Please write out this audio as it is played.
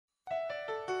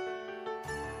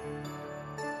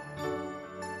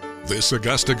This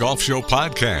Augusta Golf Show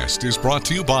podcast is brought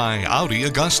to you by Audi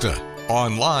Augusta.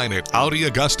 Online at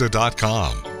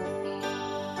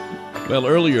AudiAugusta.com. Well,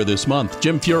 earlier this month,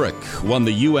 Jim Furyk won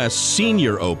the U.S.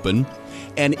 Senior Open.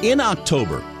 And in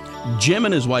October, Jim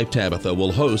and his wife Tabitha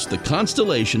will host the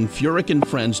Constellation Furyk and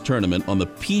Friends Tournament on the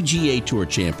PGA Tour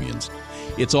Champions.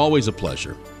 It's always a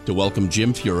pleasure to welcome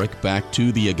Jim Furyk back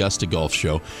to the Augusta Golf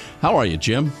Show. How are you,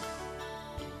 Jim?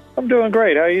 I'm doing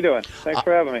great. How are you doing? Thanks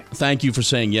for having me. Thank you for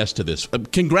saying yes to this.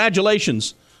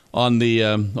 Congratulations on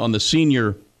the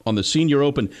senior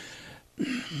Open.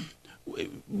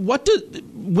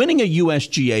 Winning a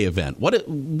USGA event?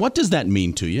 What does that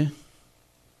mean to you?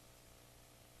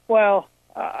 Well,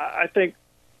 I think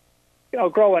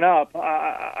growing up,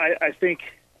 I think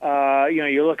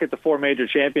you look at the four major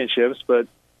championships, but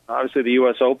obviously the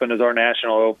U.S. Open is our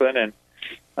national open and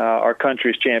our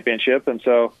country's championship, and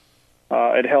so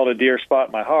it held a dear spot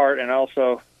in my heart. And I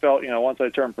also felt, once I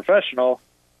turned professional,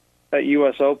 at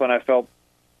U.S. Open, I felt,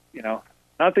 not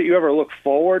that you ever look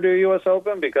forward to a U.S.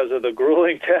 Open because of the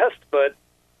grueling test, but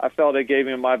I felt it gave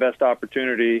me my best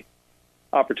opportunities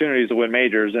to win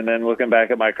majors. And then looking back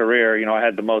at my career, I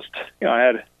had the most,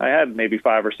 I had maybe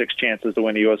 5 or 6 chances to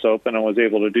win the U.S. Open and was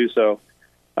able to do so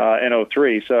in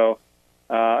 03. So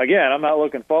again, I'm not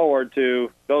looking forward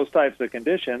to those types of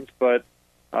conditions, but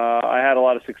I had a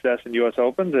lot of success in U.S.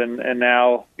 Opens, and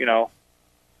now,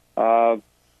 kind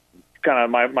of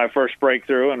my first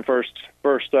breakthrough and first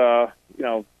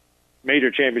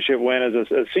major championship win as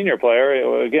a senior player,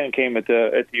 it, again, came at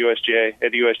the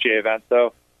USGA event.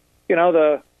 So,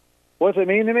 what's it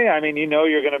mean to me? I mean,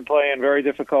 you're going to play in very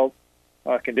difficult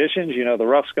conditions. The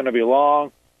rough's going to be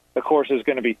long, the course is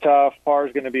going to be tough, par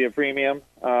is going to be a premium,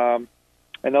 and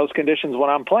those conditions, when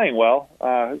I'm playing well,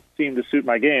 seem to suit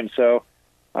my game. So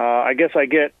I guess I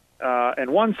get,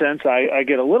 in one sense, I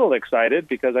get a little excited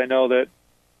because I know that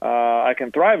I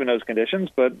can thrive in those conditions.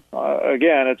 But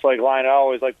again, it's like I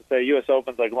always like to say, U.S.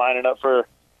 Open's like lining up for,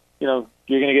 you're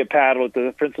going to get paddled at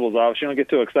the principal's office. You don't get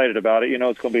too excited about it.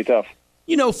 It's going to be tough.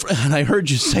 And I heard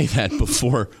you say that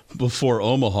before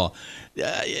Omaha.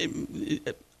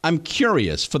 I'm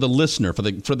curious for the listener, for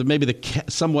the maybe the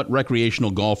somewhat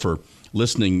recreational golfer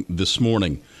listening this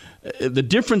morning, the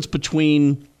difference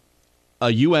between a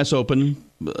U.S. Open,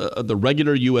 the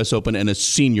regular U.S. Open, and a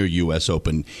senior U.S.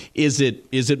 Open. Is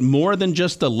it more than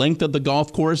just the length of the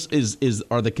golf course?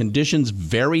 Are the conditions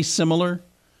very similar?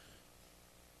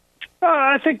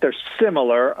 I think they're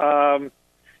similar. I'd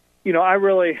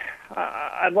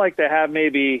like to have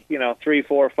maybe 3,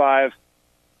 4,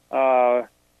 5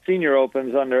 senior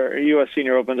opens U.S.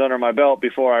 senior opens under my belt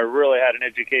before I really had an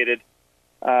educated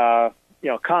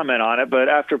comment on it. But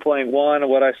after playing one,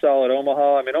 what I saw at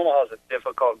Omaha, Omaha is a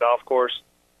difficult golf course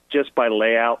just by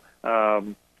layout.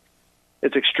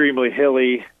 It's extremely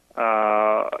hilly, a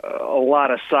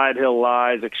lot of side hill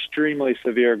lies, extremely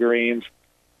severe greens.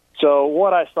 So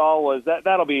what I saw was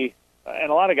that'll be,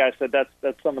 and a lot of guys said that's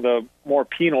some of the more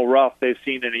penal rough they've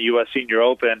seen in a U.S. Senior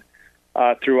Open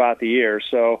throughout the year.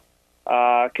 So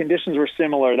conditions were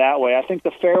similar that way. I think the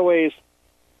fairways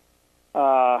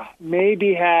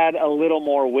maybe had a little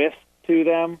more width to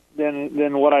them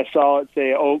than what I saw at,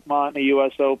 say, Oakmont in the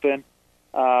U.S. Open.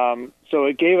 So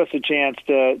it gave us a chance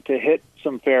to hit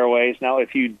some fairways. Now,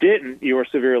 if you didn't, you were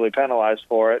severely penalized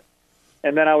for it.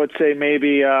 And then I would say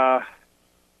maybe, the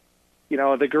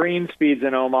green speeds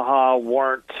in Omaha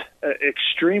weren't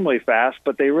extremely fast,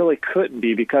 but they really couldn't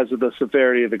be because of the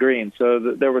severity of the green. So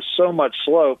there was so much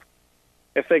slope.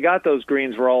 If they got those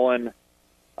greens rolling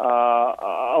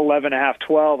 11.5,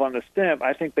 12 on the stimp,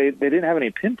 I think they didn't have any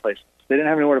pin placements. They didn't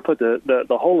have anywhere to put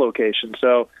the hole location.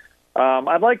 So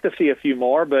I'd like to see a few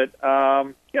more, but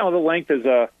the length is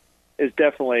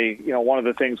definitely one of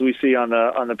the things we see on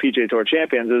the PGA Tour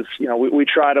Champions is we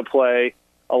try to play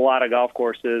a lot of golf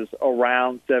courses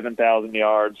around 7,000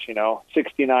 yards,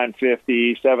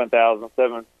 6,950, 7,000,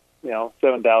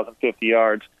 7,050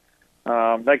 yards.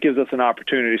 That gives us an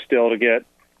opportunity still to get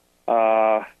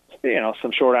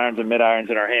some short irons and mid irons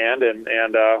in our hand, and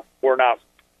we're not,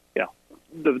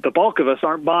 the bulk of us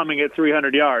aren't bombing at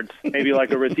 300 yards, maybe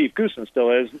like a Retief Goosen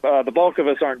still is. The bulk of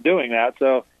us aren't doing that,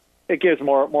 so it gives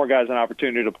more guys an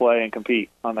opportunity to play and compete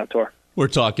on that tour. We're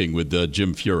talking with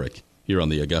Jim Furyk here on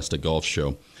the Augusta Golf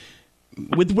Show.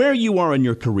 With where you are in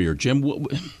your career, Jim,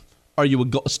 are you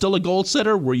still a goal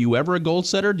setter? Were you ever a goal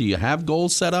setter? Do you have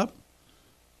goals set up?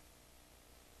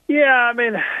 Yeah,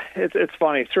 it's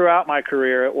funny. Throughout my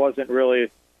career, it wasn't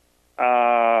really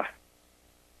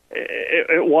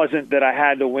it wasn't that I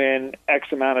had to win X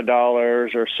amount of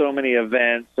dollars or so many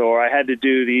events or I had to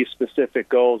do these specific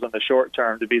goals in the short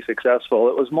term to be successful.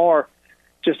 It was more,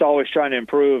 just always trying to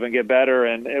improve and get better.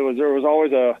 And there was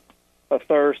always a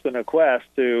thirst and a quest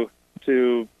to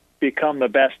become the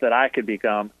best that I could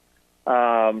become,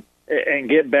 and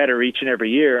get better each and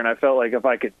every year. And I felt like if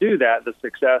I could do that, the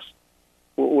success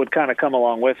would kind of come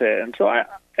along with it. And so I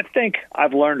think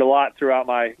I've learned a lot throughout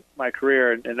my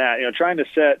career in that, trying to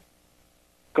set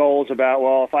goals about,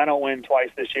 well, if I don't win twice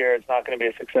this year, it's not going to be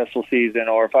a successful season,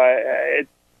 or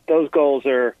those goals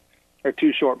are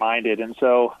too short-minded. And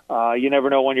so you never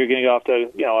know when you're going to get off to,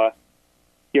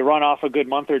 you run off a good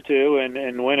month or two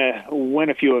and win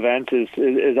a few events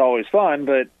is always fun,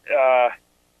 but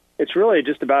it's really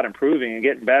just about improving and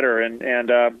getting better. And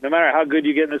no matter how good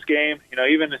you get in this game,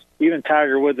 even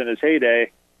Tiger Woods in his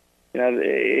heyday,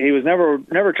 he was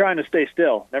never trying to stay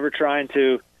still, never trying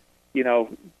to,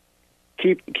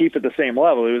 keep at the same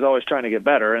level. He was always trying to get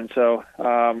better. And so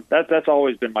that's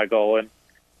always been my goal. And,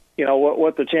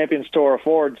 what the Champions Tour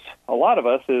affords a lot of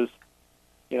us is,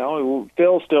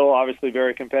 Phil's still obviously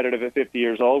very competitive at 50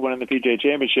 years old, winning the PGA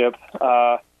Championship.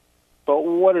 But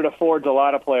what it affords a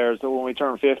lot of players that when we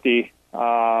turn 50,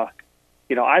 I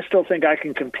still think I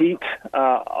can compete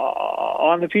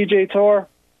on the PGA Tour,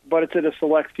 but it's at a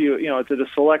select few, it's at a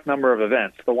select number of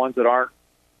events, the ones that aren't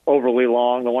overly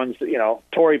long, the ones that,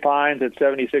 Torrey Pines at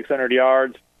 7,600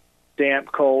 yards,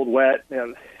 damp, cold, wet.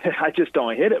 I just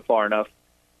don't hit it far enough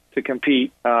to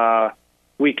compete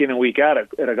week in and week out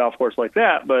at a golf course like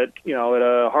that. But, at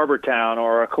a Harbor Town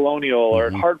or a Colonial or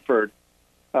at Hartford,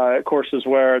 courses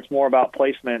where it's more about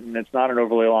placement and it's not an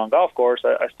overly long golf course,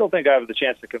 I still think I have the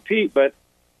chance to compete, but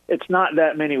it's not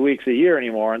that many weeks a year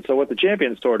anymore. And so what the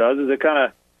Champions Tour does is it kind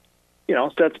of,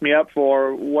 sets me up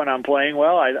for when I'm playing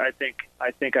well. I think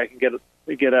I can get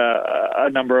a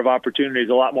number of opportunities,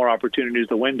 a lot more opportunities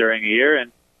to win during a year.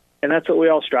 And that's what we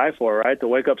all strive for, right? To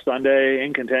wake up Sunday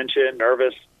in contention,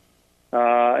 nervous,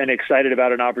 and excited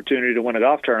about an opportunity to win a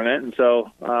golf tournament. And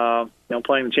so,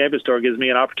 playing the Champions Tour gives me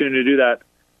an opportunity to do that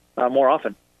more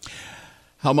often.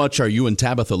 How much are you and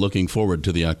Tabitha looking forward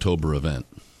to the October event?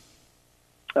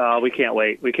 We can't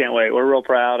wait. We're real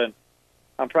proud, and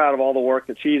I'm proud of all the work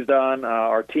that she's done.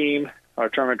 Our team, our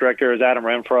tournament director is Adam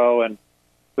Renfro, and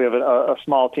we have a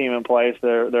small team in place.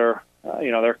 They're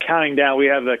counting down. We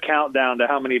have the countdown to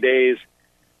how many days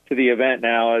to the event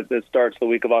now. It starts the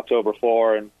week of October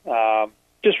 4, and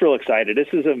just real excited. This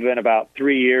has been about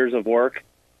 3 years of work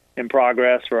in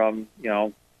progress, from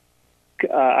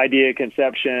idea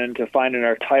conception to finding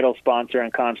our title sponsor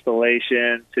and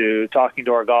Constellation to talking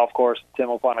to our golf course,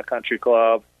 Timopana Country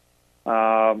Club,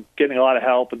 getting a lot of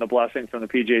help and the blessing from the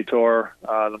PGA Tour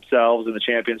themselves and the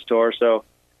Champions Tour. So,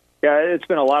 yeah, it's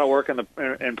been a lot of work in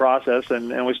process,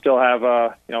 and we still have,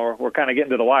 we're kind of getting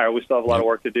to the wire. We still have a lot of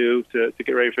work to do to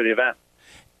get ready for the event.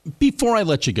 Before I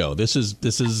let you go, this is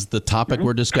the topic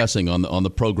we're discussing on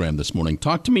the program this morning.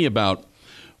 Talk to me about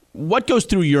what goes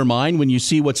through your mind when you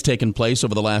see what's taken place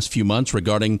over the last few months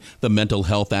regarding the mental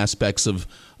health aspects of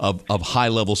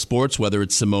high-level sports, whether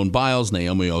it's Simone Biles,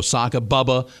 Naomi Osaka,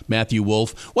 Bubba, Matthew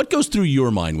Wolff. What goes through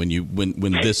your mind when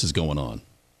this is going on?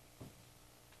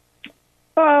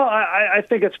 Well, I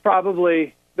think it's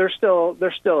probably there's still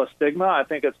a stigma. I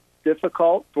think it's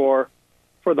difficult for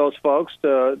those folks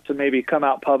to maybe come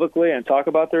out publicly and talk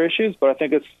about their issues. But I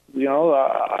think it's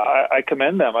I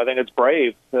commend them. I think it's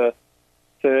brave to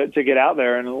get out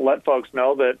there and let folks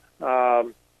know that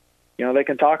they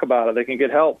can talk about it. They can get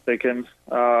help. They can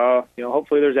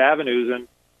hopefully there's avenues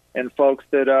and folks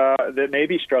that may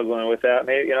be struggling with that.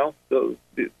 Maybe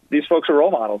these folks are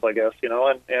role models, I guess.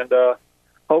 And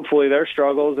hopefully their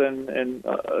struggles and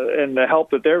the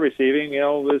help that they're receiving,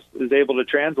 is able to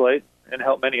translate and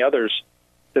help many others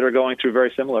that are going through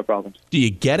very similar problems. Do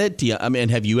you get it?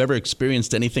 Have you ever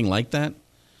experienced anything like that?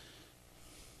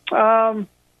 I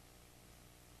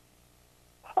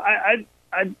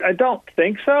don't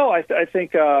think so. I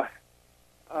think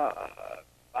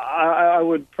I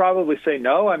would probably say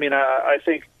no. I mean, I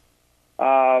think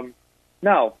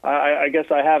no. I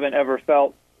guess I haven't ever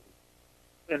felt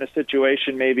in a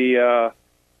situation maybe whether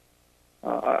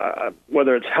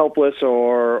it's helpless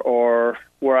or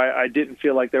where I didn't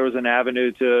feel like there was an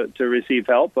avenue to receive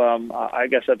help. I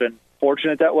guess I've been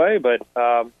fortunate that way, but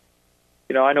I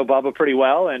know Bubba pretty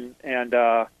well, and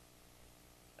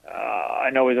I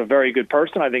know he's a very good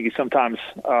person. I think he's sometimes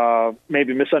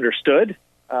maybe misunderstood,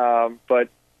 but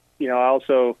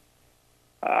also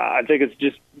I think it's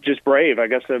just brave. I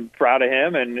guess I'm proud of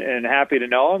him and happy to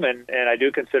know him, and I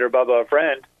do consider Bubba a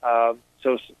friend.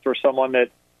 So for someone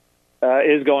that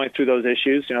is going through those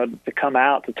issues, to come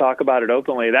out to talk about it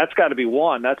openly, that's got to be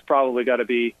one. That's probably got to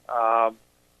be a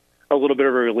little bit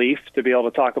of a relief to be able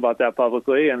to talk about that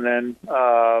publicly, and then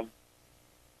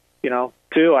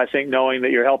two, I think knowing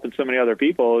that you're helping so many other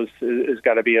people is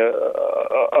got to be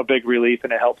a big relief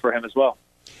and a help for him as well.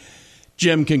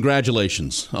 Jim,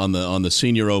 congratulations on the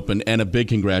Senior Open, and a big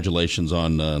congratulations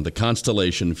on the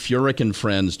Constellation Furyk and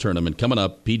Friends tournament coming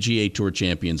up, PGA Tour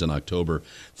champions in October.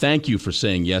 Thank you for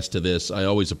saying yes to this. I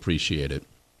always appreciate it.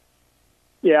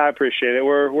 Yeah, I appreciate it.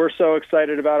 We're so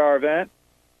excited about our event.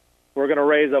 We're going to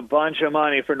raise a bunch of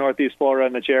money for Northeast Florida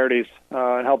and the charities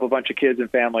and help a bunch of kids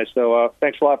and families. So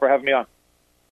thanks a lot for having me on.